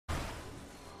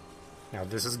Now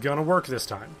this is gonna work this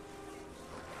time.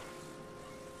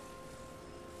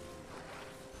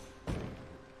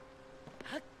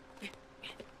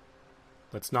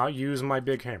 Let's not use my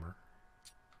big hammer.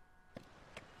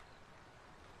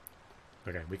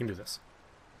 Okay, we can do this.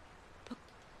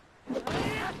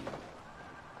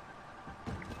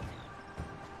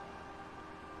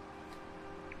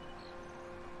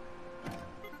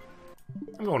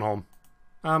 I'm going home.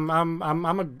 I'm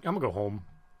gonna go home.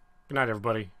 Good night,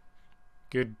 everybody.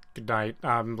 Good night.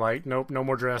 Like, nope, no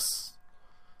more dress.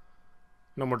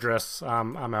 No more dress.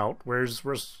 I'm out. Where's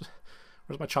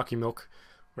my chalky milk?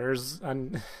 Where's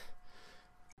Alright,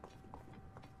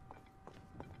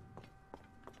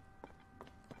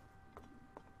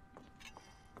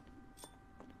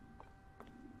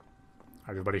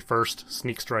 everybody, first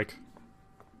sneak strike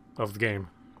of the game.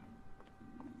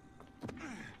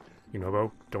 You know,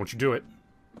 Bo, don't you do it.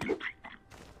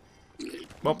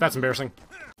 Well, that's embarrassing.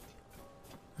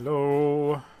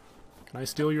 Hello? Can I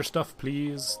steal your stuff,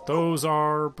 please? Those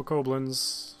are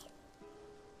bokoblins.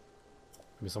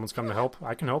 Maybe someone's come to help.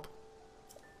 I can help.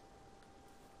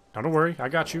 Now, don't worry. I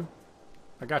got you.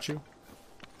 I got you.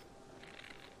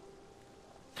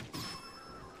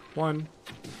 One.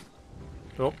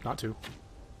 Oh, not two.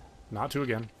 Not two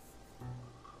again.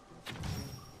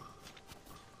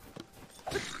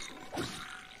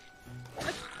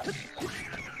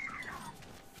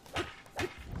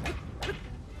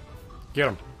 Get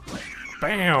him.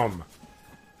 Bam!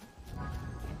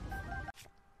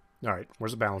 Alright,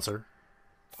 where's the balancer?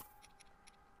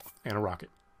 And a rocket.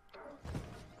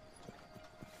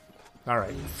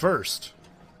 Alright, first,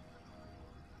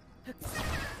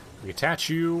 we attach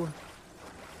you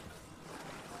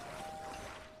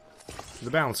to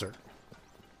the balancer.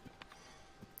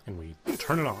 And we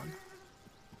turn it on.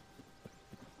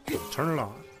 Turn it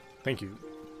on. Thank you.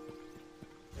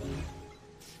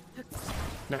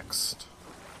 Next,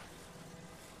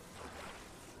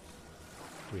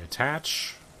 we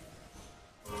attach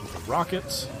the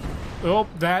rocket. Oh,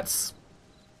 that's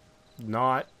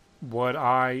not what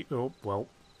I... Oh, well,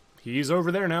 he's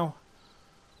over there now.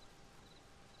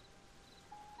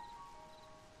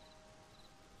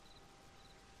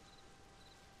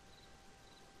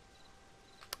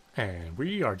 And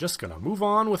we are just gonna move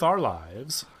on with our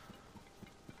lives.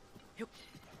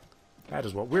 That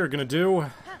is what we're gonna do.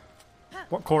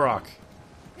 What, Korok?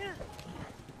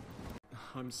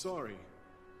 I'm sorry.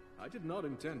 I did not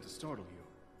intend to startle you.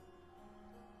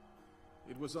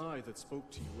 It was I that spoke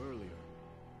to you earlier.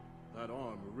 That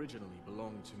arm originally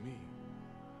belonged to me.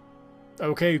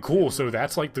 Okay, cool. So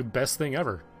that's like the best thing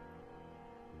ever.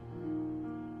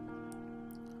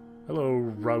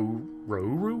 Hello,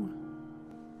 Rouru?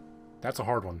 That's a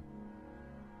hard one.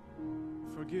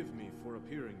 Forgive me for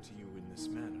appearing to you in this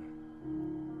manner.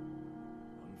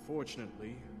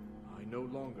 Unfortunately, I no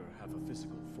longer have a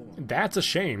physical form. That's a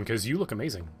shame, because you look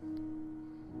amazing.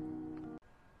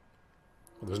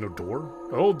 Oh, there's no door?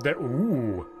 Oh, there...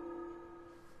 Ooh.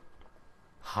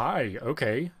 Hi,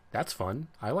 okay. That's fun.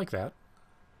 I like that.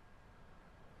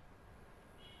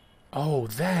 Oh,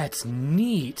 that's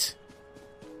neat!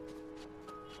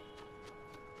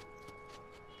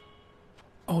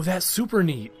 Oh, that's super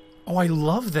neat! Oh, I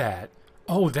love that!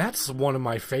 Oh, that's one of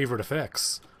my favorite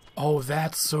effects. Oh,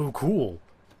 that's so cool.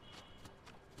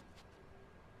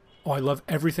 Oh, I love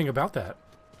everything about that.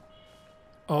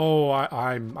 Oh,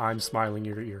 I'm smiling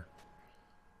ear to ear.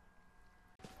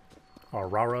 Oh,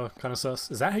 Rara kind of sus.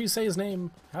 Is that how you say his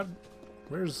name? How?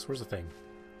 Where's the thing?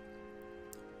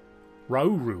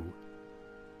 Rauru.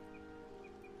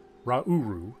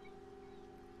 Rauru.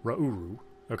 Rauru.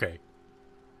 Okay.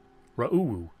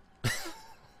 Rauru.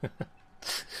 I'm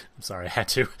sorry, I had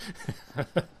to.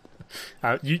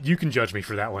 You can judge me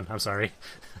for that one. I'm sorry.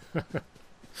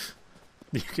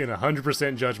 You can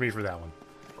 100% judge me for that one.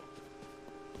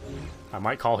 I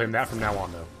might call him that from now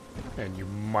on, though. And you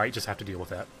might just have to deal with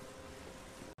that.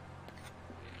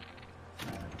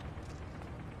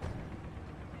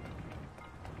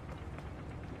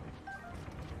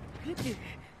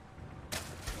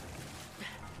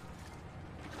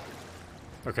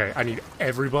 Okay, I need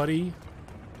everybody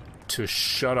to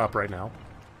shut up right now.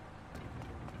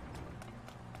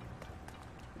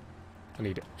 I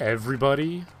need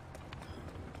everybody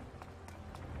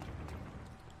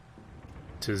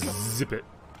to zip it.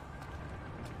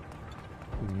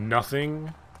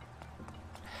 Nothing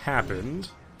happened.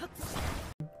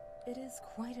 It is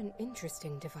quite an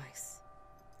interesting device.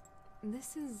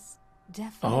 This is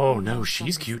definitely... Oh no,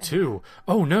 she's cute too.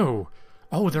 Oh no.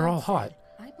 Oh, they're all hot.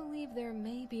 I believe there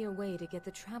may be a way to get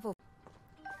the travel...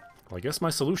 Well, I guess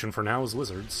my solution for now is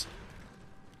lizards.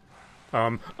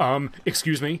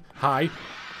 Excuse me. Hi.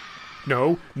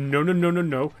 No. No, no, no, no,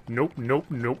 no. Nope, nope,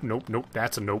 nope, nope, nope.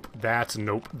 That's a nope. That's a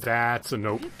nope. That's a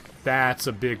nope. That's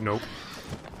a big nope.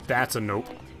 That's a nope.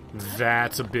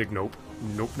 That's a big nope.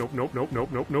 Nope, nope, nope, nope,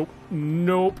 nope, nope, nope.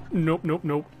 Nope, nope, nope,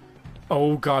 nope.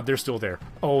 Oh god, they're still there.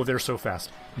 Oh, they're so fast.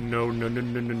 No, no, no,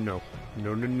 no, no, no.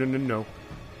 No, no, no, no, no.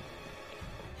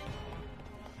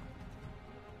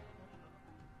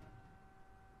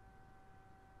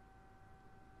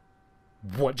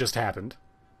 What just happened?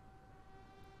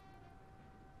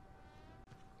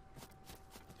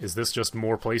 Is this just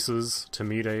more places to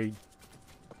meet a...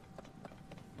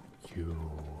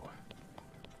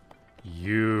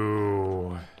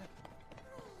 You...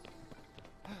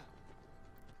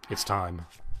 It's time.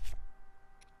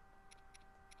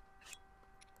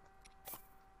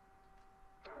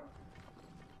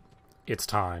 It's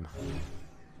time.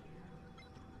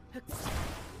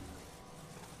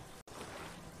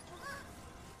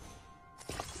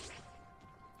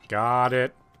 Got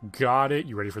it. Got it.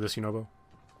 You ready for this, Yunobo?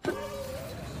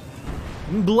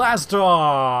 Blast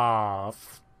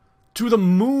off! To the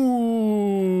moon!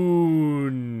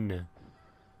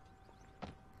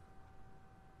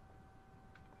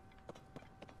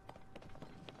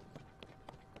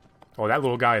 Oh, that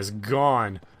little guy is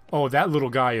gone. Oh, that little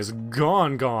guy is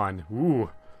gone. Ooh.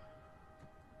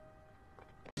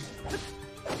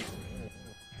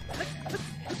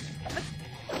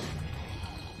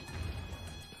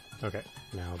 Okay,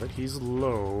 now that he's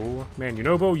low... Man,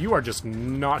 Yunobo, you are just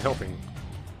not helping.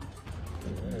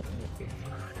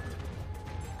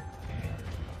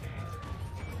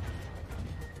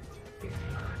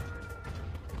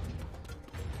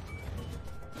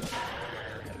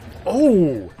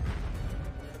 Oh!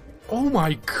 Oh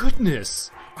my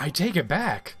goodness! I take it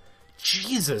back.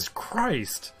 Jesus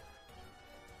Christ.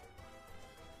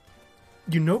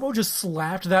 Yunobo just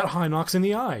slapped that Hinox in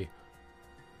the eye.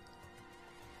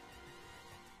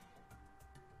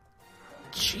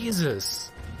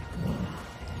 Jesus.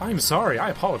 I'm sorry, I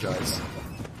apologize.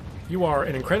 You are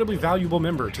an incredibly valuable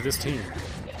member to this team.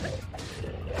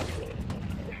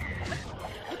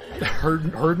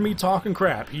 Heard me talking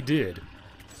crap, he did.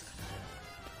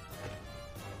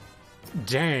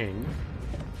 Dang.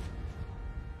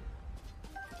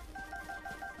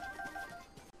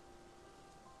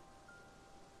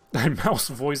 I'm mouse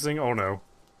voicing? Oh no.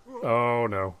 Oh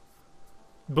no.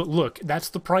 But look, that's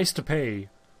the price to pay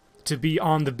to be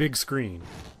on the big screen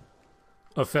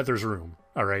of Feather's room,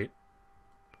 alright?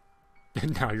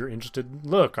 And now you're interested?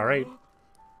 Look, alright?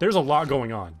 There's a lot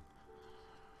going on.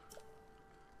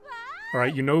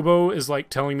 Alright, Yunobo is like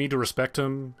telling me to respect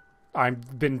him.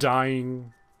 I've been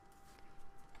dying.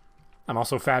 I'm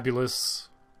also fabulous.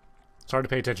 It's hard to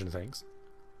pay attention to things.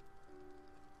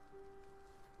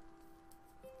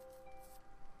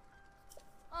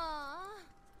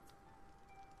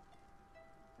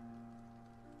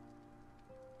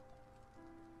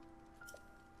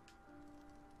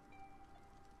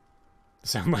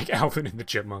 Sound like Alvin and the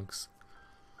Chipmunks.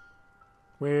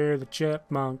 We're the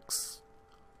Chipmunks.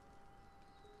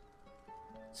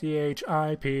 C-H-I-P-M-U-N-K.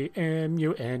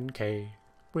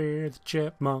 We're the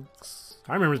Chipmunks.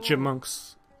 I remember the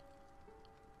Chipmunks.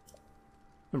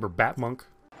 Remember Batmonk?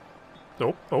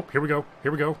 Oh, oh, here we go.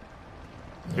 Here we go.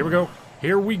 Here we go.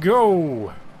 Here we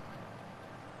go!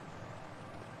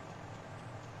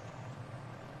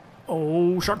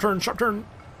 Oh, sharp turn, sharp turn!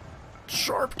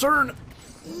 Sharp turn!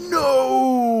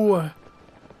 No!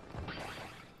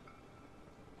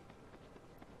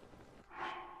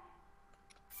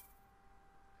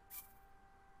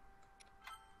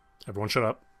 Everyone shut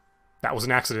up. That was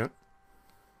an accident.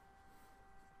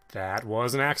 That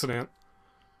was an accident.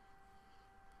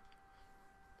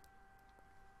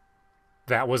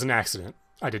 That was an accident.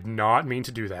 I did not mean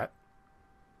to do that.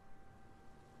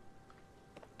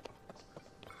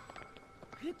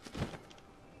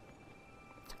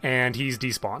 And he's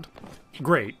despawned.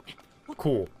 Great.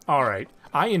 Cool. Alright.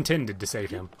 I intended to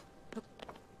save him.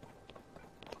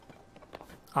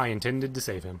 I intended to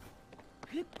save him.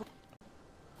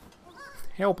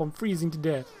 Help, I'm freezing to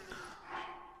death.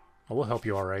 I will help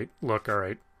you, alright. Look,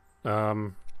 alright.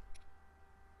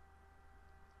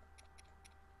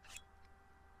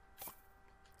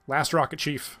 Last rocket,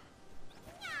 Chief.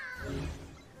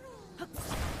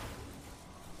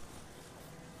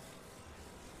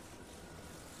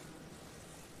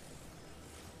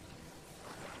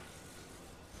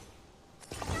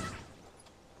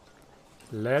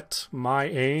 Let my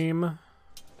aim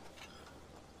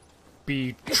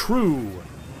be true.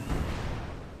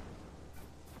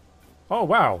 Oh,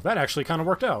 wow. That actually kind of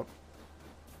worked out.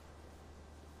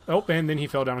 Oh, and then he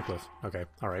fell down a cliff. Okay,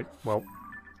 alright. Well,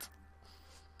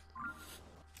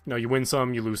 No, you win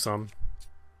some, you lose some.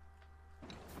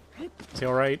 Is he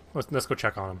alright? Let's go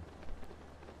check on him.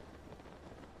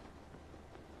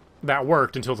 That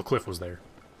worked until the cliff was there.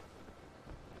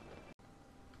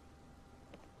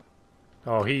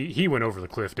 Oh, he went over the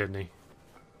cliff, didn't he?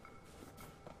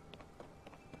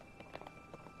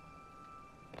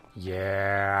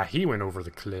 Yeah, he went over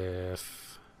the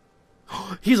cliff.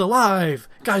 He's alive!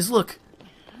 Guys, look!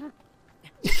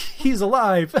 He's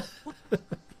alive!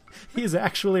 He's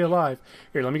actually alive.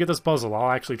 Here, let me get this puzzle.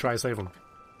 I'll actually try to save him.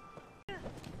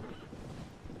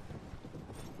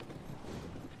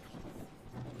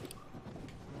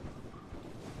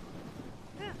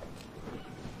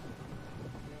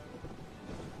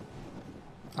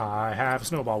 I have a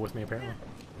snowball with me, apparently.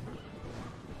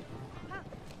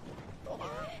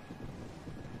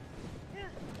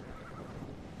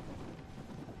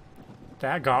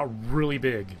 That got really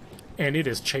big, and it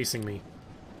is chasing me.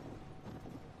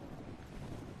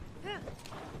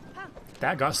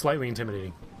 That got slightly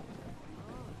intimidating.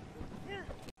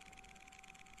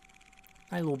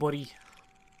 Hi, little buddy.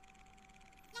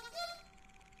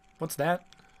 What's that?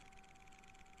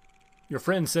 Your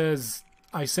friend says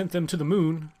I sent them to the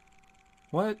moon.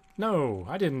 What? No,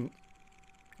 I didn't.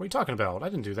 What are you talking about? I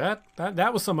didn't do that.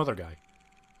 That was some other guy.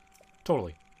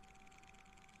 Totally.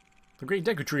 The Great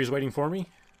Deku Tree is waiting for me.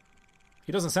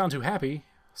 He doesn't sound too happy.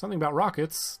 Something about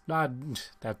rockets. That's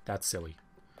silly.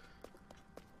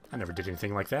 I never did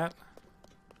anything like that.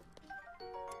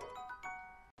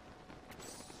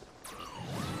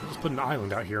 Just put an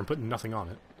island out here and put nothing on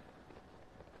it.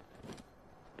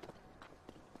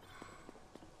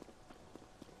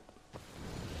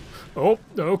 Oh,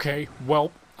 okay.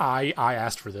 Well, I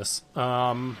asked for this.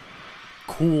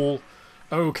 Cool.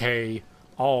 Okay.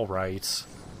 Alright.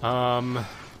 I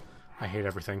hate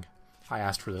everything. I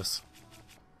asked for this.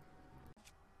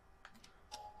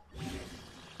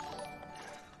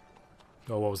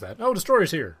 Oh, what was that? Oh,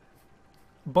 Destroyer's here!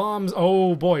 Bombs.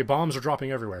 Oh boy, bombs are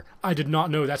dropping everywhere. I did not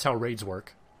know that's how raids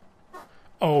work.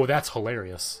 Oh, that's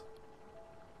hilarious.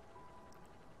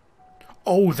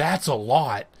 Oh, that's a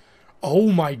lot!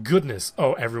 Oh my goodness!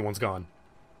 Oh, everyone's gone.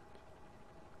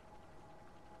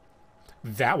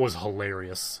 That was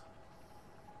hilarious.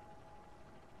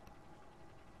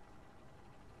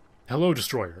 Hello,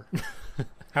 Destroyer.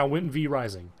 How went V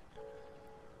Rising?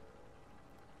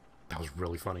 That was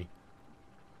really funny.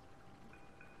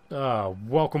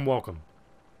 Welcome, welcome.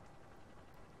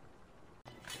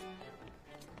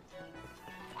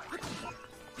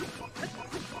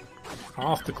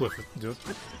 Off the cliff.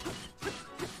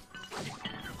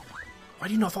 Why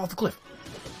do you not fall off the cliff?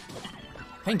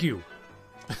 Thank you.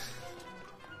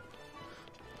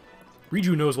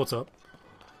 Riju knows what's up.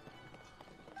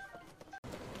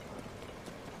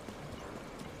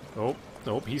 Oh,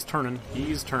 nope, he's turning.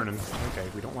 He's turning. Okay,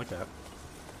 we don't like that.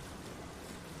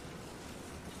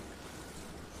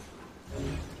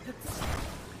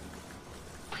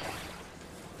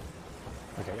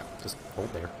 Okay, yeah, just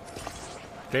hold there.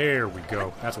 There we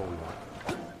go. That's what we want.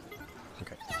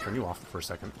 Okay, turn you off for a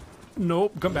second.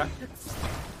 Nope, come back.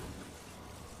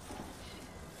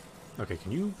 Okay,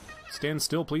 can you stand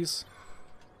still, please?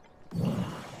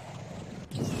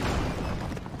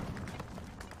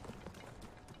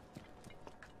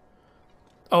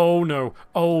 Oh no.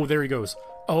 Oh, there he goes.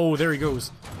 Oh, there he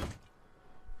goes.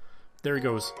 There he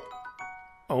goes.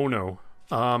 Oh no.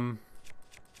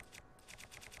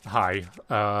 Hi.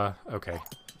 Okay.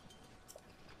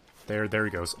 There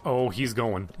he goes. Oh, he's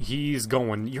going. He's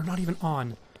going. You're not even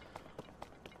on.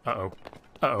 Uh-oh.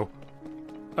 Uh-oh.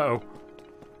 Uh-oh.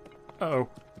 Uh-oh.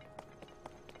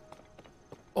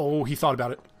 Oh, he thought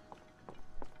about it.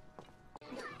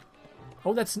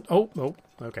 Oh, that's... Oh, oh.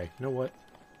 Okay. You know what?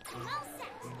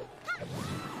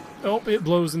 Oh, it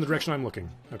blows in the direction I'm looking.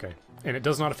 Okay. And it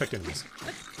does not affect enemies.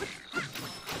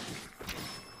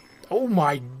 Oh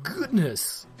my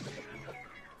goodness!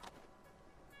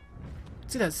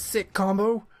 See that sick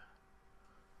combo?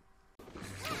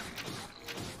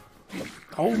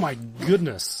 Oh my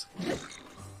goodness!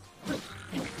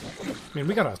 Man,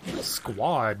 we got a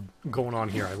squad going on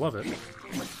here. I love it.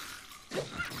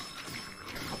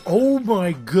 Oh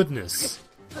my goodness!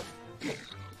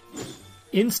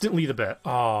 Instantly the bet.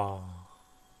 Ah.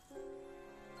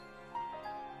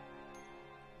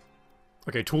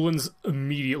 Okay, Tulin's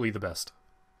immediately the best.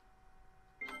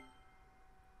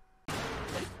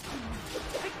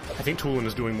 I think Tulin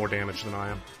is doing more damage than I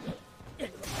am.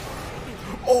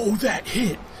 Oh, that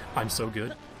hit! I'm so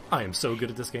good. I am so good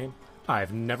at this game. I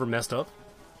have never messed up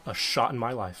a shot in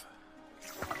my life.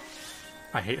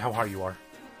 I hate how high you are.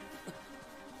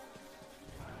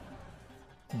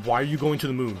 Why are you going to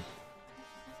the moon?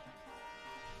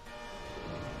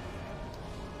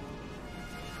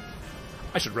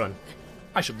 I should run.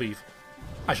 I should leave.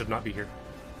 I should not be here.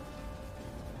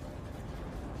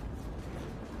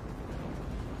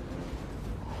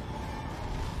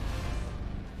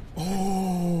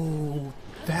 Oh,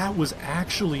 that was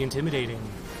actually intimidating.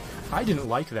 I didn't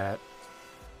like that.